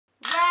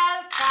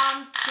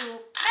to Midtown.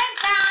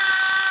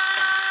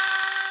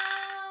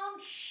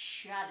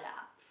 Shut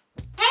up.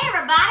 Hey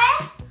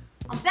everybody,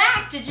 I'm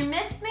back. Did you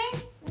miss me?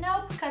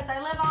 Nope, because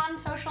I live on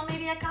social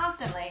media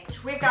constantly.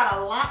 We've got a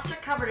lot to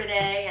cover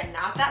today and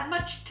not that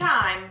much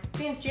time.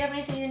 Beans, do you have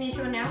anything you need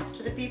to announce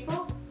to the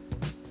people?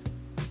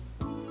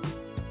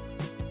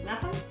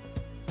 Nothing?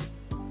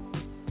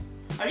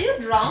 Are you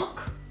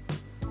drunk?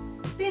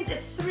 Beans,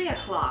 it's 3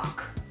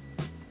 o'clock.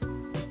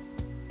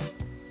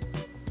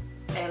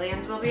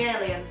 Aliens will be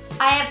aliens.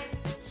 I have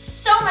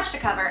so much to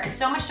cover and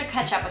so much to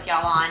catch up with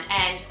y'all on,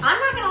 and I'm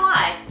not gonna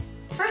lie,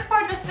 the first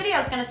part of this video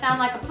is gonna sound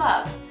like a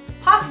plug.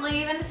 Possibly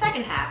even the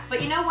second half,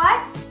 but you know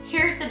what?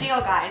 Here's the deal,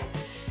 guys.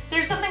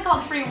 There's something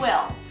called free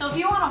will, so if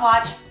you wanna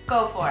watch,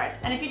 go for it.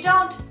 And if you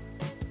don't,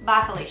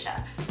 bye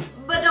Felicia.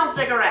 But don't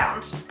stick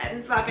around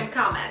and fucking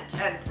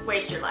comment and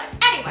waste your life.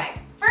 Anyway,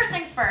 first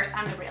things first,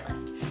 I'm the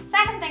realist.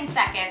 Second things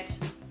second,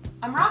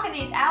 I'm rocking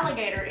these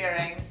alligator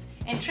earrings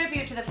in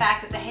tribute to the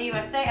fact that the Hey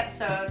USA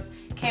episodes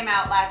came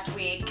out last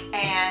week,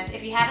 and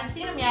if you haven't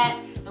seen them yet,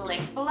 the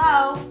link's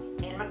below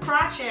in my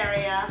crotch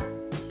area.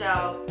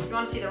 So if you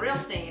wanna see the real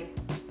scene,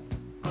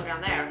 go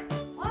down there.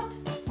 What?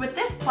 With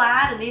this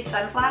plaid and these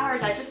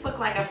sunflowers, I just look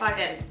like a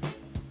fucking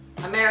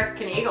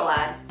American Eagle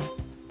ad.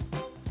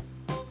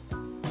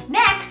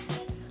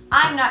 Next,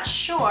 I'm not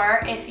sure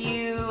if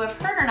you have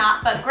heard or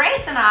not, but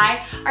Grace and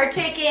I are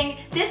taking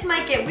This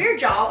Might Get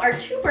Weird, Y'all, our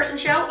 2-person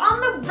show on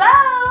the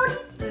road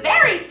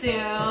very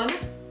soon.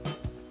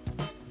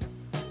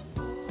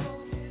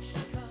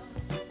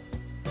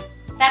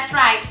 That's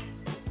right.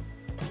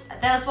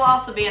 Those will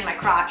also be in my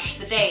crotch,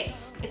 the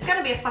dates. It's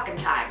gonna be a fucking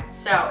time.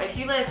 So if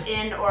you live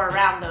in or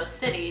around those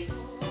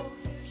cities,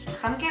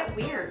 come get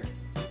weird.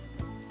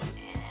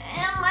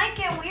 It might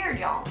get weird,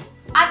 y'all.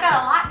 I've got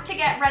a lot to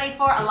get ready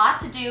for, a lot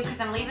to do, because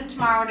I'm leaving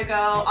tomorrow to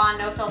go on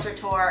No Filter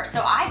Tour.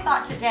 So I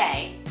thought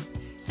today,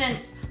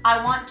 since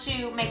I want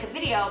to make a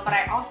video, but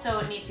I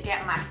also need to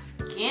get my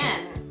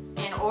skin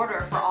in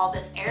order for all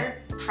this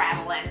air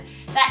traveling,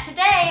 that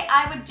today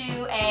I would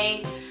do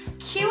a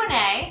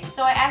Q&A.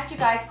 So I asked you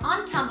guys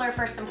on Tumblr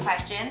for some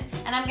questions,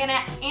 and I'm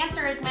gonna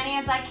answer as many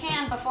as I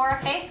can before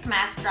a face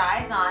mask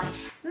dries on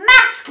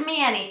Mask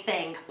Me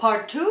Anything,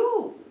 Part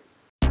 2.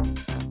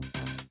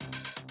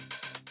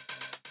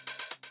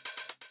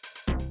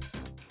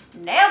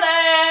 Nailed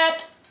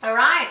it! All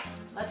right,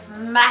 let's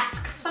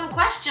mask some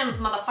questions,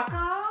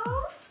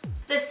 motherfuckers.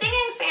 The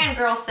singing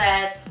fangirl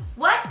says,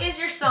 what is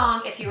your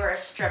song if you were a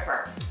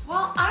stripper?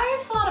 Well, I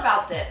have thought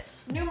about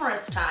this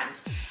numerous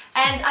times,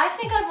 and I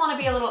think I'd want to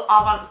be a little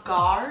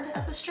avant-garde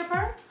as a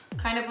stripper,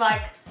 kind of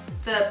like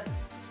the,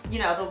 you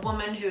know, the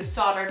woman who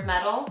soldered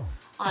metal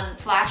on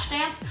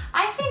Flashdance.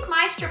 I think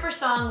my stripper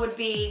song would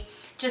be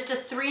just a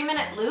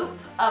 3-minute loop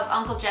of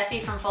Uncle Jesse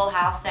from Full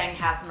House saying,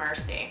 have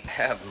mercy.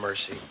 Have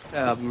mercy.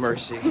 Have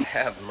mercy.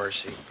 Have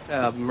mercy.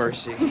 Have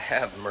mercy.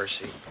 Have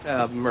mercy.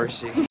 Have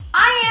mercy.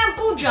 I Am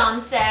Bujan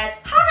says,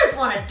 how does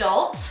one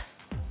adult?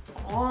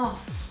 Oh,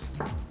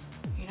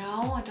 you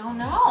know, I don't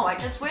know. I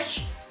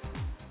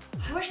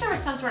wish there was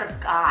some sort of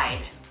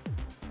guide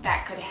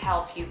that could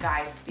help you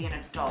guys be an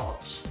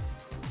adult.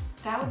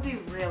 That would be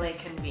really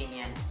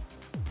convenient.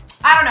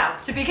 I don't know,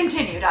 to be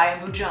continued, I Am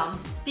Bujan.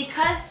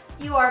 Because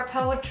You Are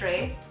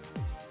Poetry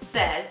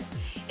says,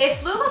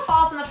 if Lula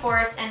falls in the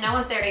forest and no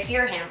one's there to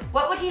hear him,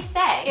 what would he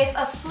say? If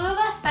a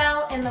flula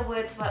fell in the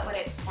woods, what would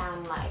it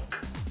sound like?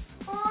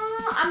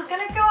 I'm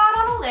gonna go out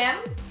on a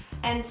limb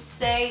and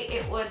say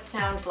it would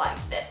sound like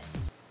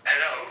this.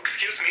 Hello,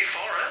 excuse me,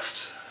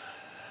 forest?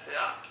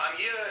 Yeah, I'm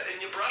here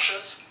in your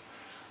brushes.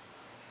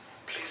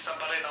 Please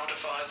somebody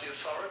notify the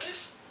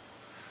authorities.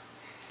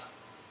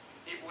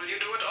 Will you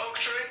do it, oak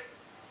tree?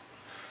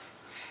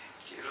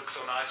 You look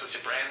so nice with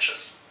your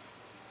branches.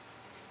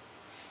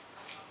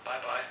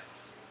 Bye-bye.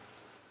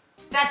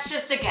 That's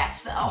just a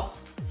guess, though.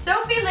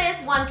 Sophie Liz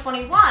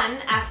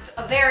 121 asks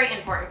a very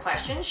important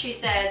question. She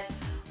says,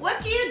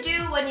 what do you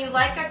do when you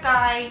like a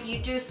guy you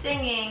do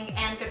singing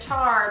and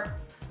guitar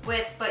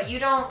with, but you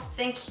don't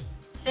think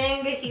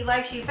he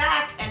likes you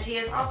back, and he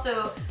is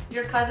also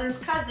your cousin's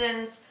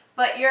cousins,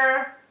 but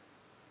you're...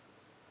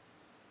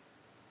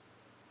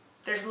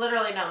 There's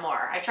literally no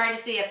more. I tried to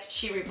see if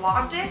she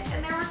reblogged it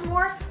and there was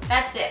more.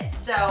 That's it.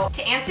 So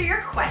to answer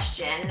your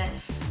question,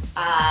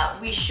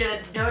 we should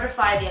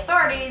notify the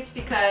authorities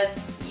because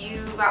you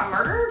got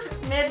murdered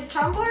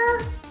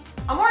mid-Tumblr?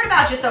 I'm worried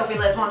about you, Sophie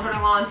Liz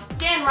 121.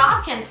 Dan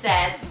Robkin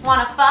says,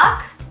 wanna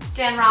fuck?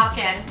 Dan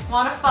Robkin,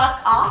 wanna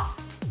fuck off?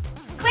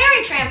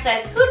 Clary Tramp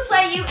says, who'd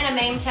play you in a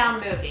Mametown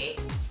movie?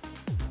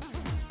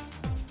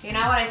 You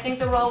know what? I think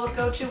the role would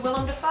go to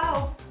Willem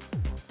Dafoe.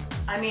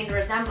 I mean, the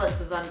resemblance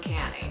was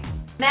uncanny.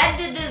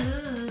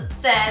 Meddiz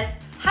says,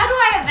 how do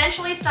I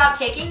eventually stop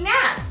taking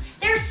naps?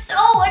 They're so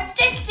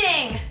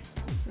addicting.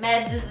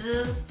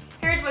 Meddiz,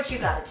 here's what you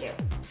gotta do.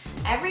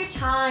 Every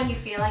time you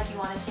feel like you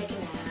wanna take a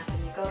nap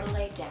and you go to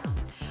lay down,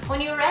 when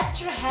you rest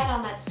your head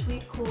on that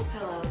sweet, cool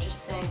pillow,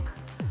 just think,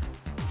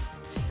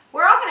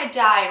 we're all gonna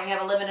die and we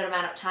have a limited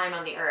amount of time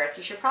on the earth.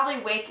 You should probably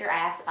wake your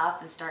ass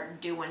up and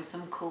start doing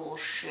some cool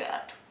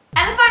shit.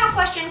 And the final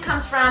question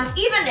comes from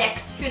Eva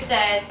Nix, who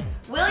says,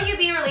 will you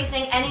be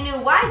releasing any new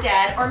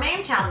YDad or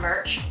Mametown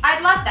merch?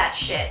 I'd love that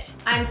shit.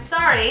 I'm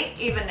sorry,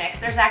 Eva Nix,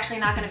 there's actually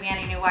not gonna be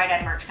any new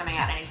YDad merch coming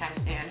out anytime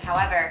soon.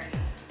 However,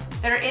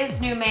 there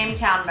is new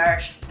Mametown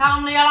merch.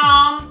 Pound the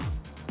alarm!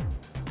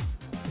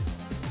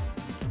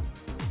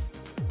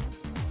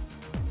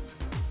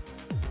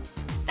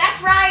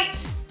 That's right!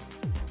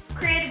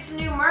 Created some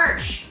new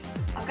merch.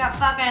 I've got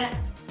fucking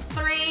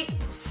three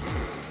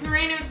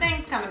new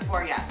things coming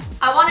for you.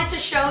 I wanted to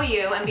show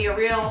you and be a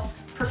real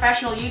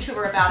professional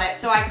YouTuber about it,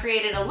 so I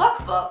created a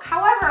lookbook.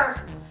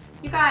 However,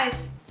 you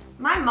guys,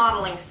 my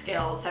modeling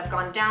skills have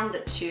gone down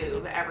the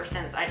tube ever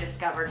since I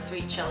discovered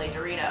sweet chili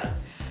Doritos.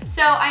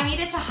 So I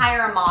needed to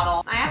hire a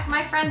model. I asked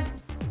my friend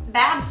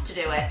Babs to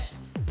do it.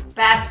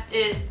 Babs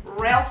is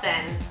real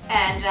thin,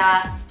 and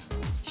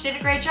she did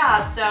a great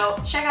job, so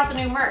check out the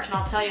new merch and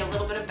I'll tell you a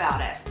little bit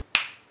about it.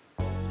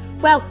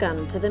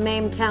 Welcome to the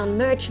Mametown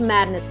Merch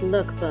Madness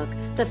Lookbook.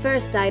 The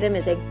first item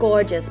is a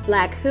gorgeous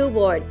black Who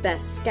Wore It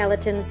Best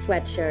skeleton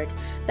sweatshirt.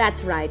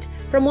 That's right,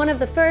 from one of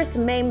the first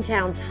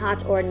Mametown's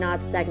Hot or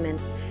Not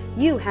segments.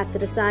 You have to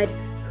decide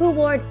who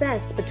wore it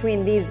best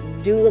between these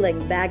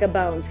dueling bag of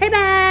bones. Hey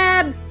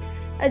Babs!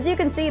 As you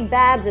can see,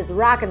 Babs is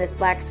rocking this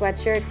black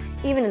sweatshirt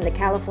even in the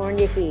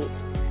California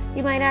heat.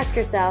 You might ask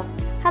yourself,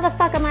 how the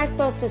fuck am I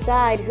supposed to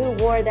decide who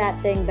wore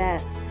that thing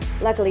best?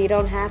 Luckily you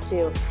don't have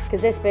to,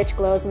 because this bitch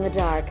glows in the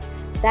dark.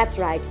 That's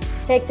right,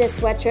 take this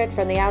sweatshirt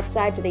from the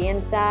outside to the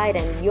inside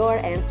and your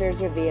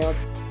answer's revealed.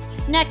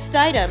 Next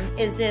item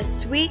is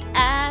this sweet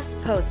ass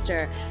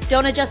poster.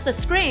 Don't adjust the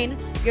screen,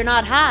 you're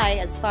not high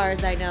as far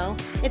as I know.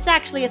 It's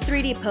actually a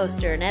 3D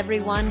poster and every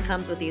one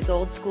comes with these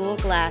old school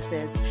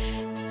glasses.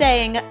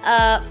 Saying,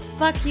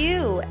 fuck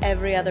you,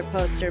 every other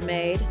poster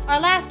made.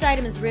 Our last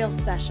item is real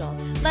special.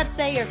 Let's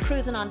say you're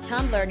cruising on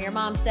Tumblr and your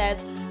mom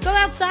says, go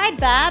outside,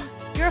 Babs,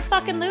 you're a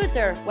fucking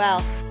loser.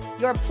 Well,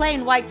 your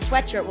plain white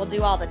sweatshirt will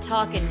do all the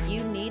talking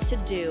you need to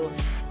do.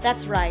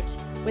 That's right,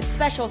 with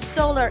special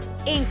solar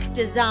ink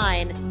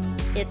design,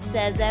 it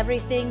says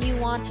everything you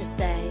want to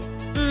say.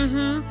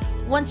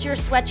 Once your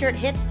sweatshirt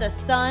hits the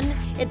sun,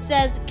 it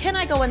says, can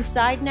I go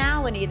inside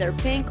now, in either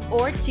pink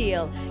or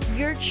teal,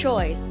 your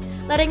choice.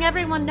 Letting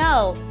everyone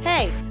know,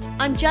 hey,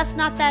 I'm just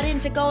not that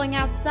into going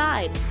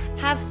outside.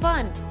 Have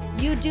fun,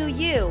 you do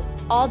you,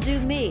 I'll do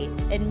me,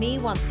 and me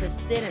wants to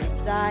sit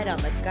inside on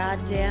the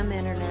goddamn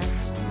internet.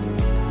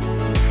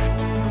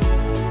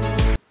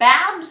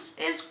 Babs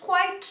is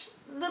quite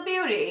the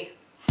beauty.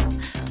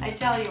 I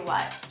tell you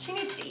what, she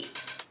needs to eat.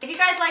 If you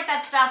guys like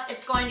that stuff,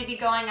 it's going to be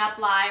going up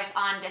live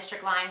on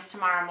District Lines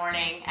tomorrow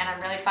morning, and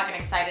I'm really fucking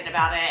excited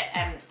about it,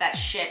 and that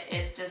shit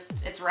is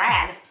just, it's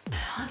rad.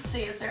 Let's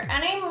see, is there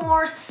any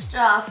more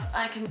stuff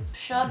I can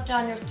shove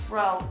down your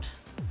throat?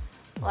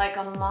 Like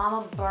a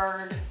mama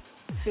bird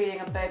feeding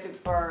a baby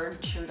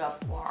bird chewed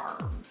up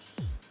worms.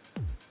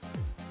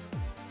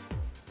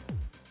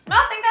 No,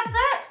 I think that's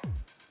it.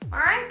 All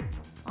right,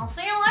 I'll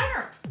see you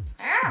later.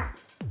 Yeah.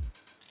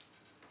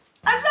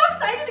 I'm so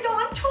excited to go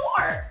on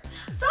tour.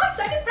 I'm so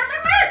excited for my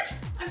merch.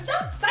 I'm so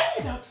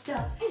excited about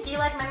stuff. Hey, do you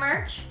like my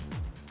merch?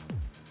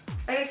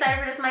 Are you excited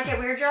for this Might Get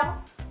Weird, Joe?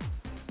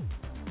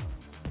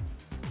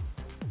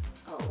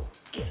 Oh,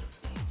 get him,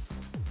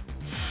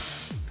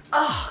 please.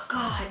 Oh,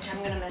 God,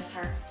 I'm gonna miss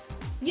her.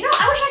 You know,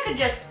 I wish I could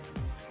just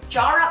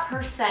jar up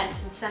her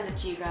scent and send it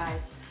to you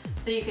guys.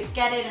 So you could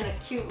get it in a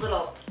cute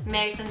little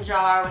mason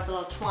jar with a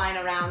little twine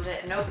around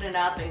it and open it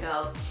up and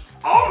go,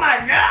 oh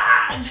my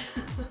God!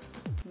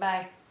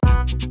 Bye.